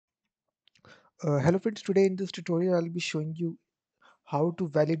Hello friends, today in this tutorial I'll be showing you how to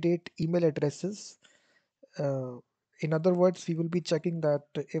validate email addresses. Uh, in other words, we will be checking that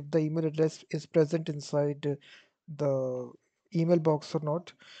if the email address is present inside the email box or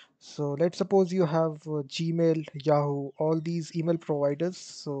not. So let's suppose you have Gmail, Yahoo, all these email providers.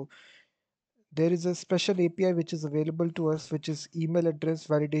 So there is a special API which is available to us, which is email address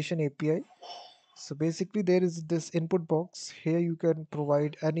validation API. So basically there is this input box. Here you can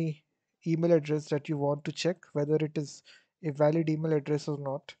provide any email address that you want to check whether it is a valid email address or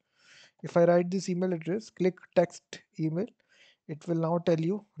not. If I write this email address, click text email, it will now tell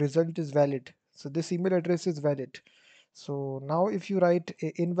you result is valid. So this email address is valid. So now if you write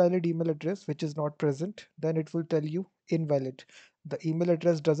a invalid email address which is not present, then it will tell you invalid. The email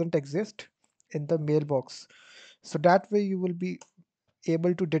address doesn't exist in the mailbox. So that way you will be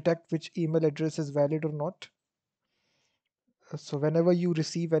able to detect which email address is valid or not. So whenever you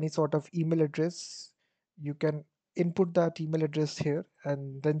receive any sort of email address, you can input that email address here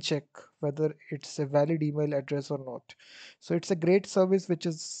and then check whether it's a valid email address or not. So it's a great service which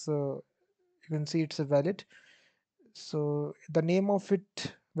is you can see it's a valid. So the name of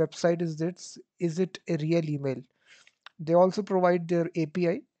it website is this, is it a real email? They also provide their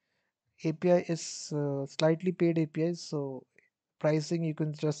API. API is slightly paid API, so pricing you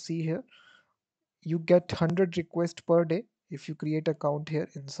can just see here. You get 100 requests per day if you create account here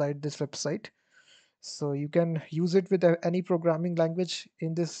inside this website. So you can use it with any programming language.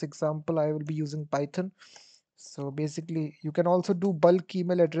 In this example I will be using Python. So basically you can also do bulk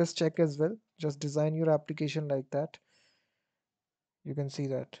email address check as well. Just design your application like that. You can see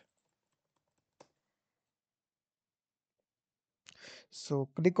that. So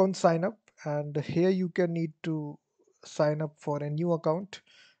click on sign up, and here you can need to sign up for a new account.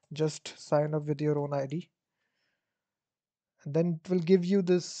 Just sign up with your own ID, and then it will give you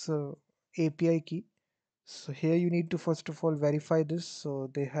this API key. So here you need to first of all verify this. So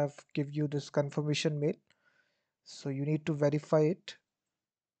they have give you this confirmation mail. So you need to verify it.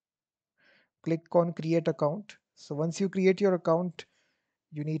 Click on create account. So once you create your account,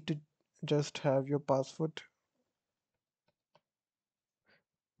 you need to just have your password.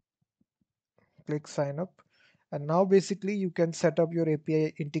 Click sign up. And now basically you can set up your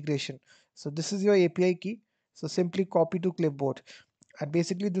API integration. So this is your API key. So simply copy to clipboard. And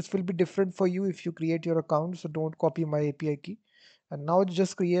basically this will be different for you if you create your account. So don't copy my API key. And now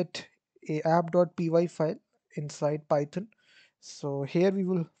just create a app.py file inside Python. So here we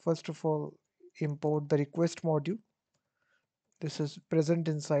will first of all import the request module. This is present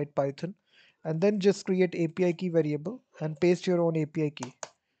inside Python. And then just create API key variable and paste your own API key.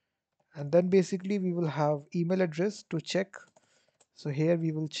 And then basically we will have email address to check. So here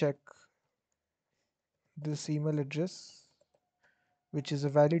we will check this email address, which is a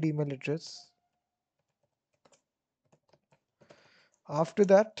valid email address. After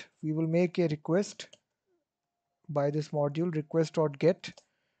that, we will make a request by this module request.get,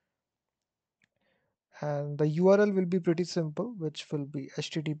 and the URL will be pretty simple, which will be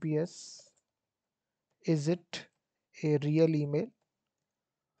https is it a real email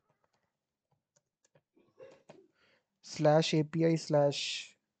 /API/email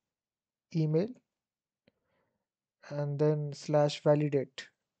and then /validate.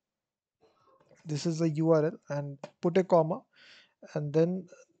 This is the URL, and put a comma, and then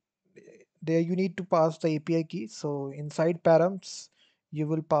there you need to pass the API key. So inside params you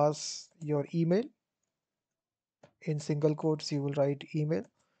will pass your email. In single quotes you will write email,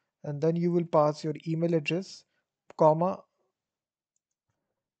 and then you will pass your email address, comma.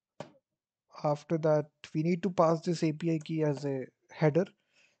 After that we need to pass this API key as a header.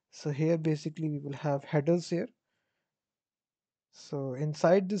 So here basically we will have headers here. So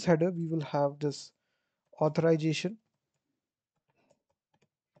inside this header we will have this authorization,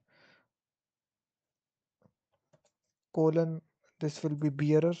 colon, this will be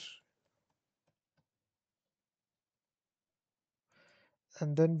bearer,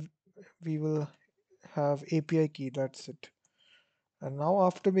 and then we will have API key. That's it. And now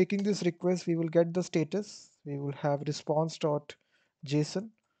after making this request, we will get the status. We will have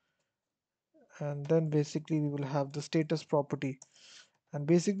response.json, and then basically we will have the status property. And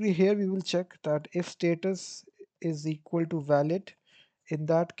basically here we will check that if status is equal to valid, in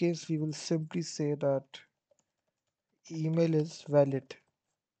that case we will simply say that email is valid.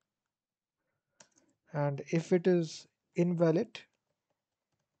 And if it is invalid,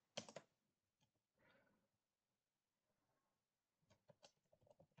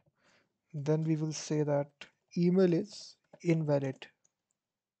 then we will say that email is invalid.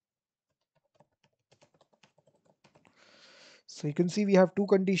 So you can see we have two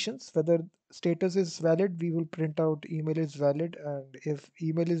conditions, whether status is valid, we will print out email is valid, and if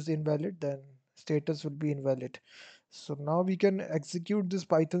email is invalid, then status will be invalid. So now we can execute this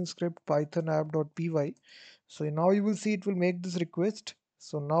Python script, python app.py. So now you will see it will make this request.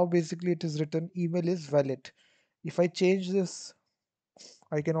 So now basically it is written email is valid. If I change this,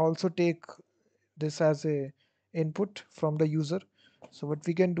 I can also take this as a input from the user. So what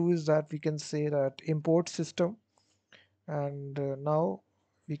we can do is that we can say that import system, and now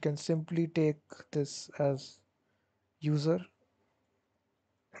we can simply take this as user.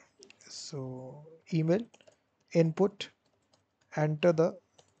 So email input, enter the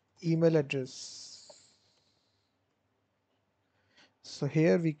email address. So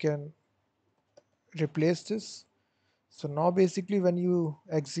here we can replace this. So now basically when you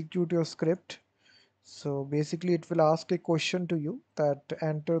execute your script, so basically it will ask a question to you that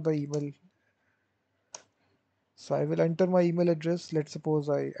enter the email. So I will enter my email address. Let's suppose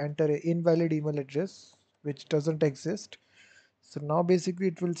I enter an invalid email address which doesn't exist. So now basically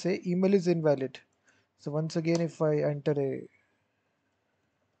it will say email is invalid. So once again, if I enter a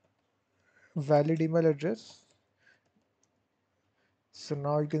valid email address, so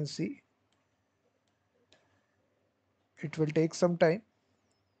now you can see it will take some time.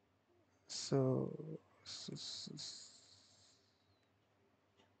 So, so, so,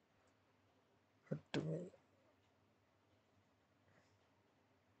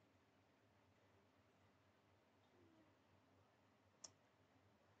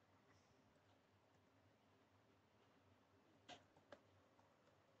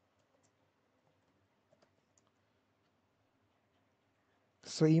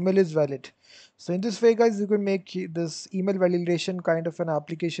 so email is valid. So in this way, guys, you can make this email validation kind of an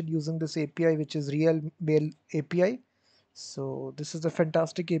application using this API, which is real mail API. So this is a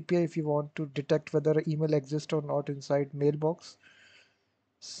fantastic API if you want to detect whether email exists or not inside mailbox.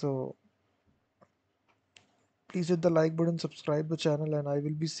 So please hit the like button, subscribe the channel, and I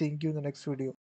will be seeing you in the next video.